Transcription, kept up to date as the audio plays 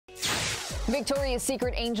Victoria's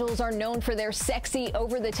Secret angels are known for their sexy,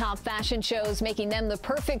 over-the-top fashion shows, making them the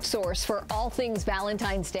perfect source for all things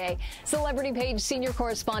Valentine's Day. Celebrity Page senior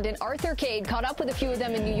correspondent Arthur Cade caught up with a few of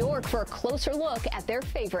them in New York for a closer look at their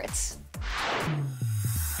favorites.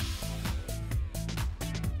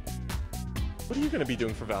 What are you going to be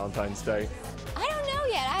doing for Valentine's Day? I don't know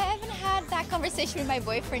yet. I haven't had that conversation with my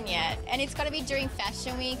boyfriend yet. And it's going to be during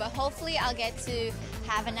Fashion Week, but hopefully I'll get to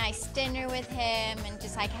have a nice dinner with him and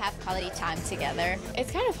just like have quality time together.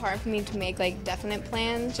 It's kind of hard for me to make like definite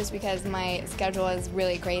plans just because my schedule is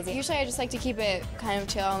really crazy. Usually I just like to keep it kind of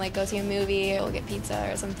chill and like go see a movie or get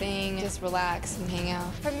pizza or something, just relax and hang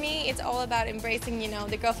out. For me, it's all about embracing,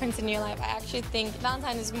 the girlfriends in your life. I actually think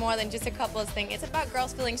Valentine is more than just a couples thing. It's about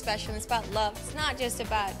girls feeling special. It's about love. It's not just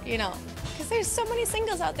about, because there's so many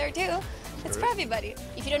singles out there too. It's for everybody.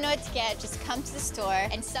 If you don't know what to get, just come to the store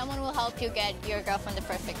and someone will help you get your girlfriend the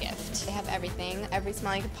perfect gift. They have everything, every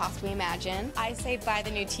smell you could possibly imagine. I say buy the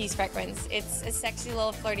new Tease fragrance. It's a sexy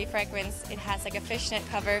little flirty fragrance. It has like a fishnet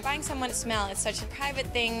cover. Buying someone to smell, it's such a private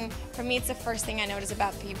thing. For me, it's the first thing I notice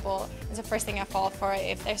about people. It's the first thing I fall for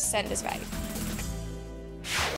if their scent is right.